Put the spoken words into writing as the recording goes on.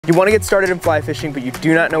You want to get started in fly fishing, but you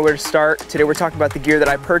do not know where to start. Today we're talking about the gear that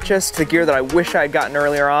I purchased, the gear that I wish I had gotten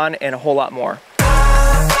earlier on, and a whole lot more.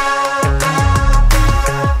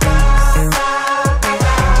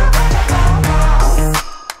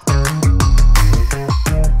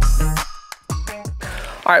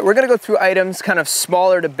 All right, we're gonna go through items kind of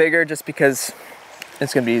smaller to bigger just because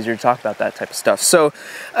it's gonna be easier to talk about that type of stuff. So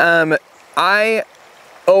I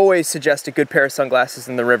always suggest a good pair of sunglasses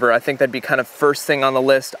in the river. I think that'd be kind of first thing on the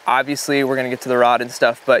list. Obviously, we're gonna get to the rod and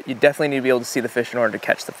stuff, but you definitely need to be able to see the fish in order to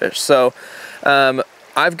catch the fish. So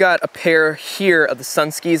I've got a pair here of the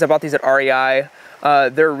sun skis. I bought these at REI.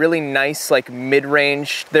 They're really nice, like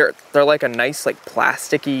mid-range. They're like a nice, like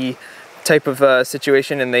plasticky type of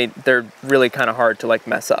situation, and they're really kind of hard to like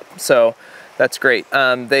mess up. So that's great.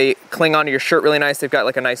 They cling onto your shirt really nice. They've got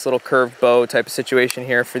like a nice little curved bow type of situation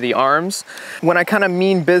here for the arms. When I kind of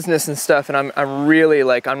mean business and stuff, and I'm really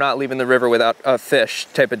like, I'm not leaving the river without a fish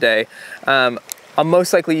type of day, I'll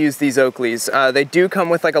most likely use these Oakleys. They do come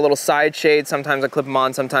with like a little side shade. Sometimes I clip them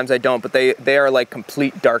on, sometimes I don't, but they are like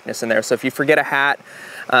complete darkness in there. So if you forget a hat,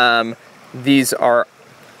 these are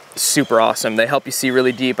super awesome. They help you see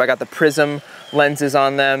really deep. I got the prism lenses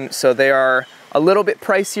on them, so they are a little bit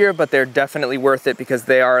pricier, but they're definitely worth it because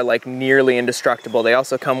they are like nearly indestructible. They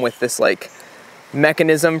also come with this like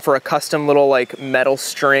mechanism for a custom little like metal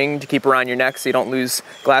string to keep around your neck so you don't lose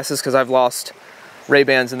glasses, because I've lost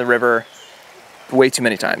Ray-Bans in the river way too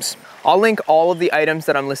many times. I'll link all of the items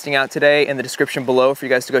that I'm listing out today in the description below for you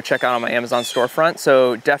guys to go check out on my Amazon storefront,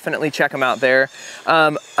 so definitely check them out there.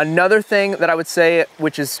 Another thing that I would say,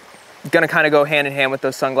 which is gonna kind of go hand in hand with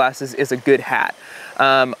those sunglasses, is a good hat.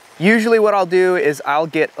 Usually what I'll do is I'll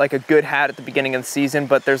get like a good hat at the beginning of the season,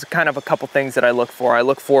 but there's kind of a couple things that I look for. I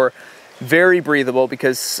look for very breathable,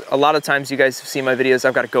 because a lot of times you guys have seen my videos,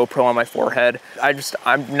 I've got a GoPro on my forehead.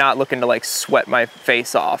 I'm not looking to like sweat my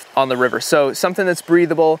face off on the river. So something that's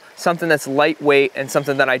breathable, something that's lightweight, and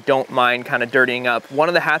something that I don't mind kind of dirtying up. One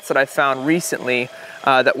of the hats that I found recently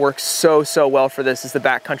that works so well for this is the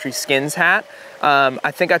Backcountry Skins hat.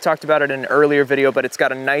 I think I talked about it in an earlier video, but it's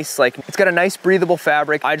got a nice breathable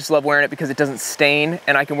fabric. I just love wearing it because it doesn't stain,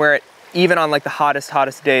 and I can wear it even on like the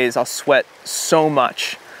hottest days. I'll sweat so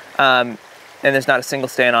much. And there's not a single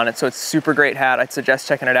stain on it, so it's a super great hat. I'd suggest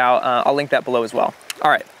checking it out. I'll link that below as well.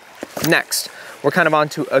 All right, next, we're kind of on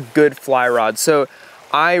to a good fly rod. So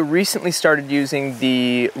I recently started using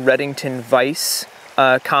the Redington Vice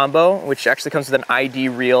combo, which actually comes with an ID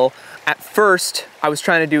reel. At first, I was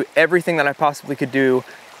trying to do everything that I possibly could do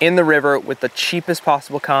in the river with the cheapest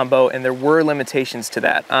possible combo, and there were limitations to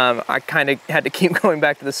that. I kind of had to keep going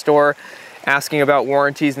back to the store, asking about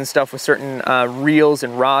warranties and stuff with certain reels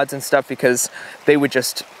and rods and stuff, because they would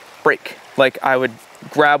just break. Like I would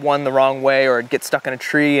grab one the wrong way, or it'd get stuck in a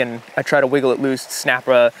tree and I try to wiggle it loose, snap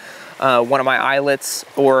one of my eyelets,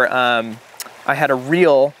 or I had a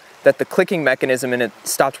reel that the clicking mechanism in it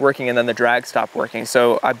stopped working, and then the drag stopped working.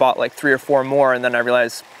 So I bought like 3 or 4 more, and then I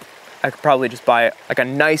realized I could probably just buy like a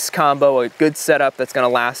nice combo, a good setup that's gonna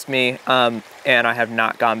last me, and I have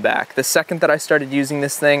not gone back. The second that I started using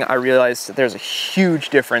this thing, I realized that there's a huge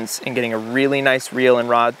difference in getting a really nice reel and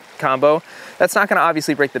rod combo. That's not gonna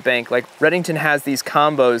obviously break the bank. Like Redington has these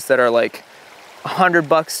combos that are like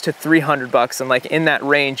 $100 to $300, and like in that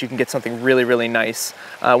range you can get something really nice.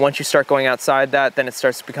 Once you start going outside that, then it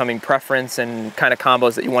starts becoming preference and kind of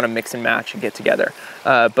combos that you want to mix and match and get together.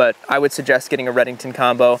 But I would suggest getting a Redington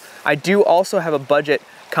combo. I do also have a budget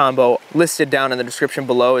combo listed down in the description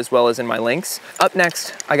below, as well as in my links. Up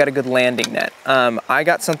next, I got a good landing net. I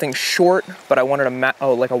got something short, but I wanted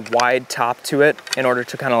like a wide top to it in order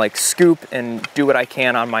to kind of like scoop and do what I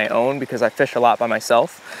can on my own, because I fish a lot by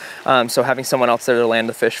myself. So having someone else there to land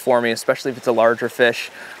the fish for me, especially if it's a larger fish,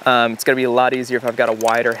 it's gonna be a lot easier if I've got a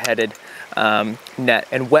wider headed net.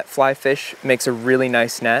 And wet fly fish makes a really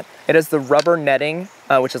nice net. It has the rubber netting,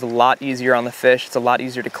 which is a lot easier on the fish. It's a lot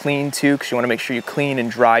easier to clean too, because you want to make sure you clean and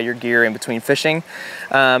dry your gear in between fishing.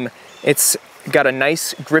 It's got a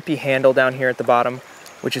nice grippy handle down here at the bottom,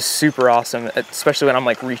 which is super awesome, especially when I'm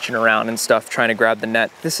like reaching around and stuff trying to grab the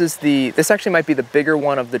net. This actually might be the bigger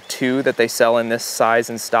one of the 2 that they sell in this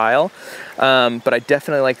size and style, but I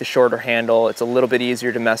definitely like the shorter handle. It's a little bit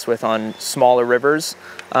easier to mess with on smaller rivers.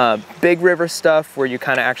 Big river stuff where you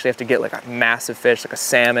kind of actually have to get like a massive fish, like a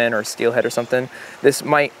salmon or a steelhead or something, this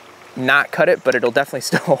might not cut it, but it'll definitely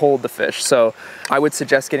still hold the fish. So I would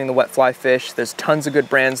suggest getting the wet fly fish. There's tons of good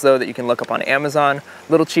brands though that you can look up on Amazon, a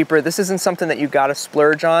little cheaper. This isn't something that you gotta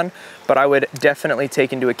splurge on, but I would definitely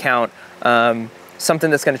take into account something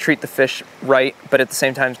that's gonna treat the fish right, but at the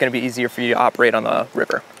same time it's gonna be easier for you to operate on the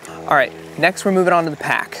river. All right, next we're moving on to the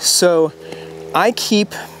pack. So I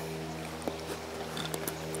keep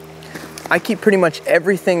I keep pretty much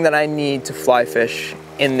everything that I need to fly fish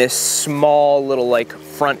in this small little like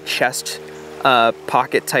front chest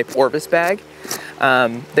pocket type Orvis bag.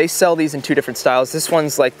 They sell these in two different styles. This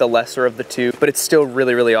one's like the lesser of the two, but it's still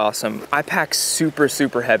really, really awesome. I pack super,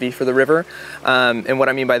 super heavy for the river. And what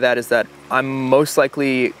I mean by that is that I'm most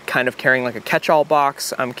likely kind of carrying like a catch-all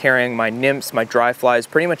box. I'm carrying my nymphs, my dry flies,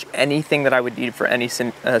 pretty much anything that I would need for any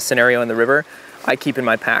scenario in the river, I keep in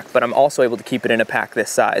my pack, but I'm also able to keep it in a pack this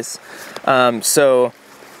size. So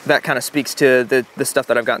that kind of speaks to the stuff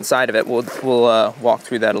that I've got inside of it. We'll walk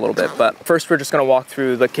through that a little bit, but first we're just gonna walk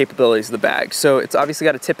through the capabilities of the bag. So it's obviously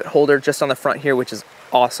got a tippet holder just on the front here, which is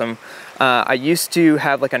awesome. I used to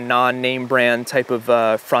have like a non-name brand type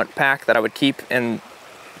of front pack that I would keep, and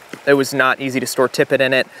it was not easy to store tippet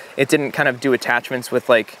in it. It didn't kind of do attachments with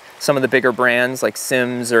like some of the bigger brands like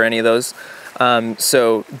Sims or any of those.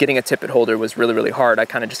 So getting a tippet holder was really, really hard. I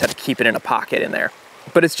kind of just had to keep it in a pocket in there.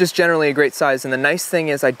 But it's just generally a great size, and the nice thing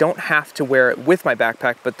is I don't have to wear it with my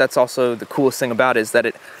backpack, but that's also the coolest thing about it, is that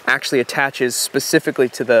it actually attaches specifically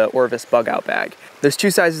to the Orvis bug out bag. There's two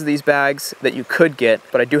sizes of these bags that you could get,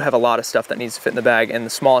 but I do have a lot of stuff that needs to fit in the bag, and the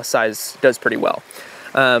smallest size does pretty well.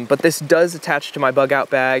 But this does attach to my bug out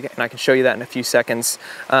bag, and I can show you that in a few seconds.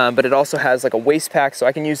 But it also has like a waist pack, so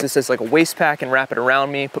I can use this as like a waist pack and wrap it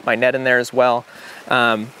around me, put my net in there as well.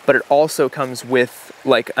 But it also comes with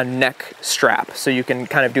like a neck strap, so you can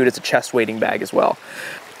kind of do it as a chest weighting bag as well.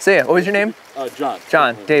 So yeah, what was your name? John.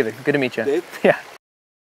 John, David, good to meet you. Dave? Yeah.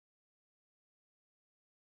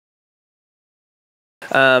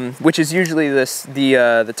 Which is usually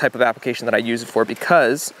the type of application that I use it for,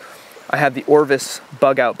 because I have the Orvis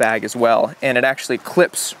bug out bag as well, and it actually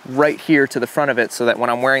clips right here to the front of it, so that when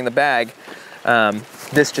I'm wearing the bag,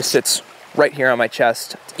 this just sits right here on my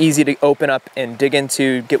chest. It's easy to open up and dig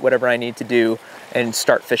into, get whatever I need to do, and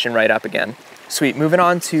start fishing right up again. Sweet, moving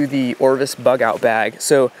on to the Orvis bug out bag.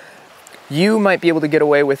 So you might be able to get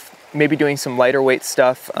away with maybe doing some lighter weight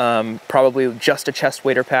stuff, probably just a chest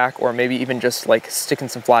weighter pack, or maybe even just like sticking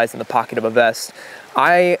some flies in the pocket of a vest.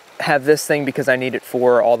 I have this thing because I need it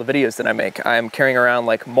for all the videos that I make. I'm carrying around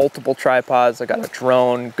like multiple tripods. I got a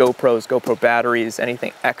drone, GoPros, GoPro batteries,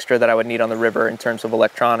 anything extra that I would need on the river in terms of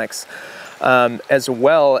electronics, as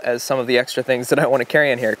well as some of the extra things that I want to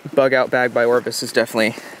carry in here. Bug out bag by Orvis is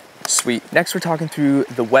definitely sweet. Next, we're talking through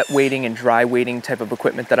the wet weighting and dry weighting type of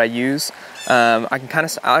equipment that I use. I'll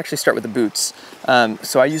actually start with the boots.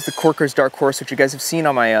 So I use the Corkers Dark Horse, which you guys have seen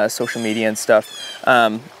on my social media and stuff.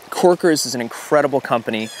 Corkers is an incredible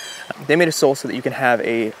company. They made a sole so that you can have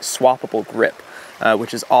a swappable grip,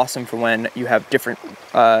 which is awesome for when you have different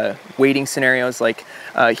weighting scenarios. Like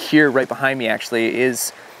here right behind me actually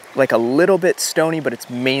is like a little bit stony, but it's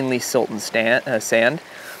mainly silt and sand.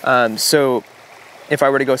 So if I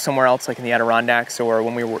were to go somewhere else, like in the Adirondacks, or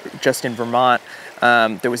when we were just in Vermont,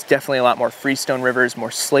 there was definitely a lot more freestone rivers,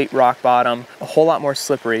 more slate rock bottom, a whole lot more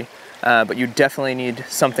slippery, but you definitely need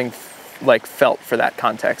something like felt for that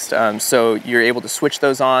context. So you're able to switch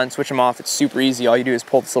those on, switch them off. It's super easy. All you do is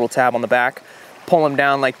pull this little tab on the back, pull them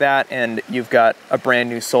down like that, and you've got a brand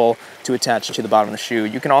new sole to attach to the bottom of the shoe.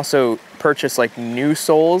 You can also purchase like new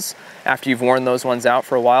soles after you've worn those ones out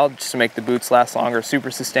for a while, just to make the boots last longer.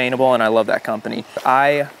 Super sustainable, and I love that company.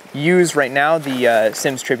 I use right now the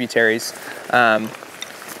Sims Tributaries.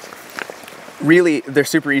 Really, they're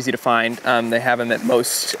super easy to find. They have them at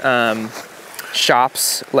most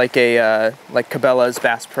shops, like Cabela's,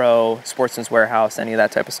 Bass Pro, Sportsman's Warehouse, any of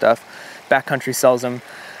that type of stuff. Backcountry sells them.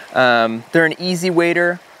 They're an easy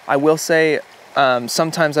wader. I will say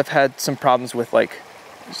sometimes I've had some problems with like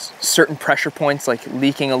certain pressure points, like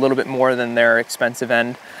leaking a little bit more than their expensive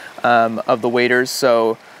end of the waders.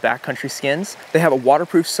 So Backcountry Skins, they have a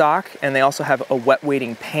waterproof sock, and they also have a wet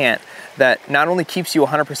wading pant that not only keeps you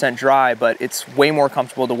 100% dry, but it's way more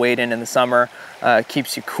comfortable to wade in the summer,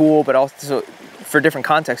 keeps you cool, but also for different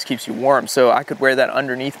contexts keeps you warm. So I could wear that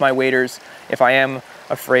underneath my waders if I am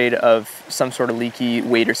afraid of some sort of leaky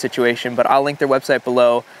wader situation. But I'll link their website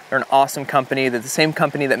below. They're an awesome company. They're the same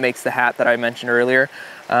company that makes the hat that I mentioned earlier.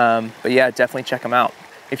 But yeah, definitely check them out.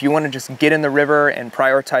 If you want to just get in the river and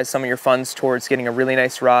prioritize some of your funds towards getting a really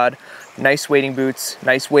nice rod, nice wading boots,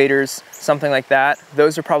 nice waders, something like that,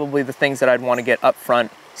 those are probably the things that I'd want to get up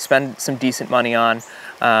front, spend some decent money on,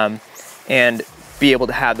 and be able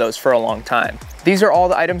to have those for a long time. These are all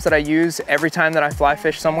the items that I use every time that I fly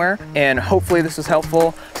fish somewhere, and hopefully this was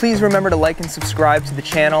helpful. Please remember to like and subscribe to the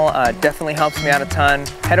channel. Definitely helps me out a ton.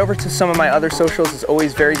 Head over to some of my other socials. There's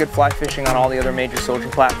always very good fly fishing on all the other major social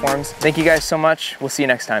platforms. Thank you guys so much. We'll see you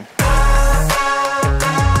next time.